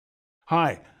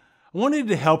Hi, I wanted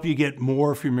to help you get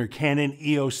more from your Canon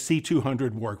EOS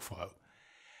C200 workflow.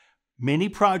 Many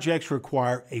projects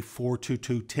require a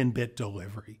 422 10-bit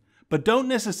delivery, but don't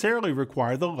necessarily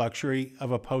require the luxury of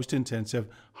a post-intensive,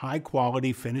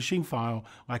 high-quality finishing file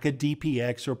like a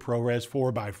DPX or ProRes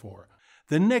 4x4.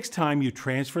 The next time you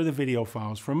transfer the video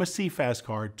files from a CFast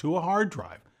card to a hard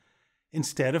drive,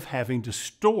 instead of having to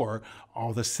store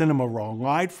all the Cinema RAW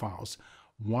Light files,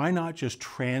 why not just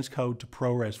transcode to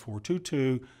ProRes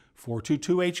 422,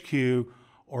 422HQ,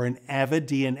 or an Avid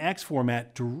DNX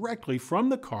format directly from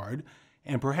the card,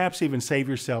 and perhaps even save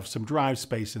yourself some drive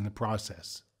space in the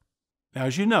process. Now,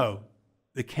 as you know,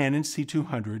 the Canon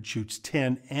C200 shoots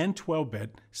 10 and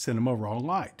 12-bit Cinema RAW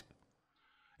Light.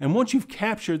 And once you've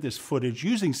captured this footage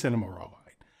using Cinema RAW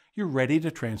Light, you're ready to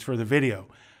transfer the video.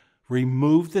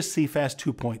 Remove the CFast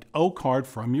 2.0 card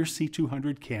from your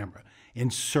C200 camera.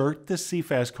 Insert the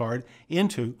CFast card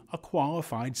into a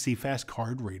qualified CFast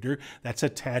card reader that's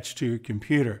attached to your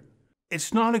computer.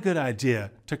 It's not a good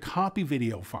idea to copy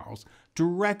video files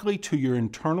directly to your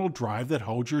internal drive that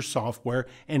holds your software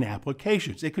and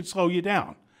applications. It could slow you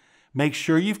down. Make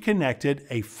sure you've connected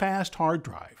a fast hard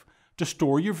drive to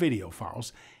store your video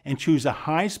files and choose a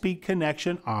high-speed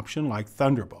connection option like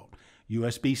Thunderbolt,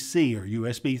 USB-C or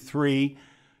USB 3.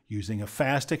 Using a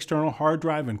fast external hard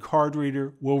drive and card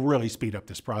reader will really speed up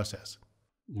this process.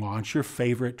 Launch your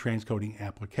favorite transcoding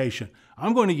application.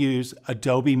 I'm going to use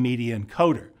Adobe Media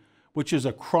Encoder, which is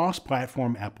a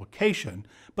cross-platform application,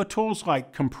 but tools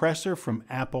like Compressor from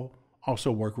Apple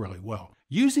also work really well.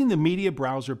 Using the Media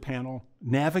Browser panel,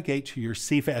 navigate to your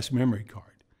CFast memory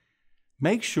card.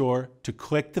 Make sure to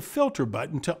click the filter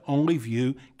button to only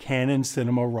view Canon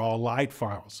Cinema RAW Light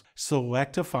files.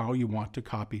 Select a file you want to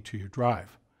copy to your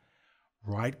drive.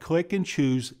 Right-click and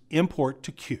choose Import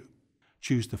to Queue.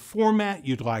 Choose the format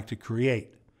you'd like to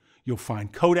create. You'll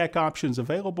find codec options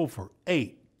available for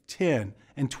 8, 10,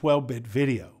 and 12-bit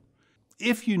video.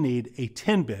 If you need a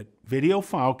 10-bit video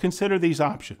file, consider these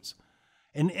options.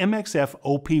 An MXF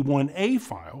OP1A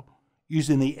file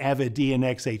using the Avid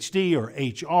DNX HD or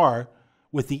HR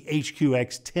with the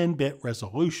HQX 10-bit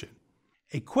resolution.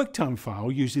 A QuickTime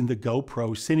file using the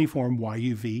GoPro Cineform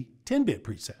YUV 10-bit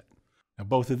preset. Now,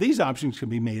 both of these options can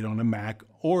be made on a Mac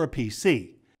or a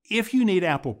PC. If you need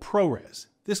Apple ProRes,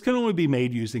 this can only be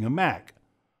made using a Mac.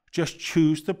 Just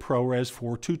choose the ProRes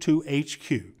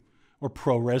 422HQ or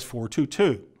ProRes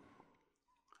 422.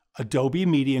 Adobe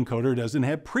Media Encoder doesn't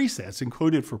have presets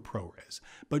included for ProRes,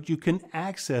 but you can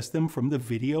access them from the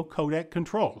video codec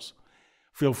controls.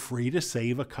 Feel free to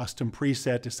save a custom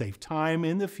preset to save time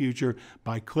in the future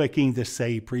by clicking the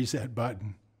Save Preset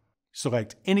button.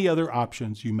 Select any other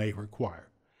options you may require.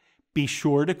 Be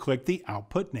sure to click the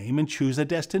output name and choose a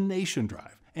destination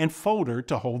drive and folder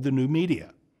to hold the new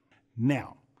media.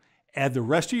 Now, add the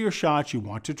rest of your shots you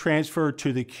want to transfer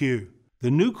to the queue.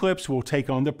 The new clips will take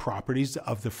on the properties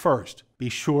of the first. Be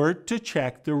sure to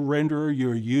check the renderer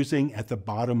you're using at the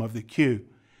bottom of the queue.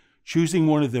 Choosing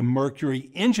one of the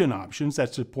Mercury engine options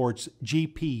that supports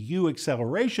GPU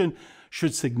acceleration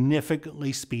should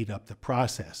significantly speed up the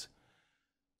process.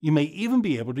 You may even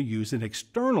be able to use an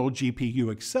external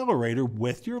GPU accelerator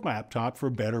with your laptop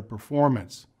for better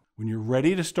performance. When you're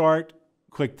ready to start,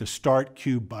 click the Start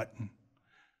Queue button.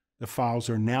 The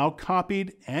files are now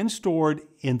copied and stored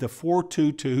in the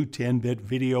 422 10-bit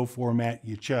video format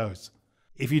you chose.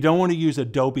 If you don't want to use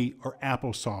Adobe or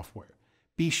Apple software,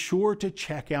 be sure to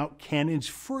check out Canon's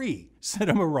free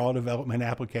Cinema RAW development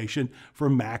application for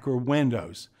Mac or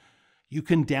Windows. You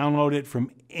can download it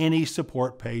from any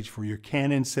support page for your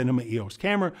Canon Cinema EOS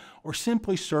camera or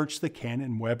simply search the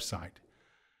Canon website.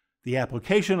 The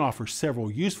application offers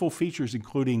several useful features,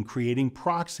 including creating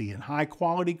proxy and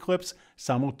high-quality clips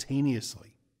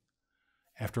simultaneously.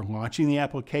 After launching the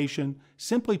application,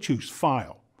 simply choose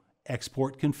File,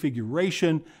 Export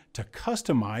Configuration to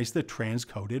customize the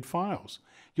transcoded files.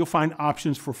 You'll find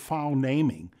options for file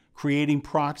naming, creating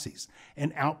proxies,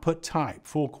 and output type,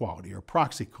 full quality, or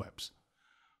proxy clips.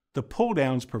 The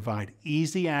pull-downs provide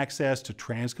easy access to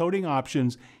transcoding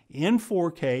options in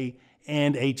 4K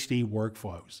and HD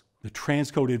workflows. The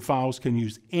transcoded files can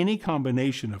use any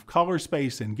combination of color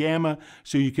space and gamma,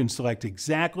 so you can select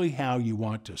exactly how you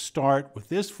want to start with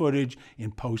this footage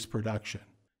in post-production.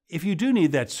 If you do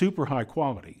need that super high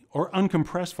quality or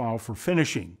uncompressed file for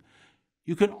finishing,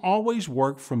 you can always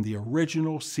work from the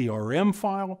original CRM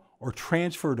file or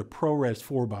transfer to ProRes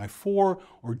 4x4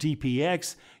 or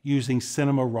DPX using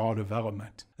Cinema RAW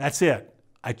development. That's it.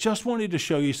 I just wanted to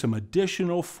show you some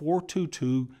additional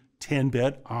 422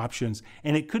 10-bit options,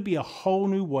 and it could be a whole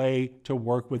new way to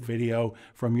work with video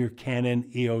from your Canon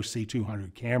EOS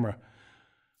C200 camera.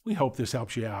 We hope this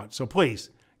helps you out. So please,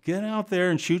 get out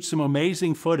there and shoot some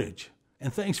amazing footage.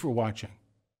 And thanks for watching.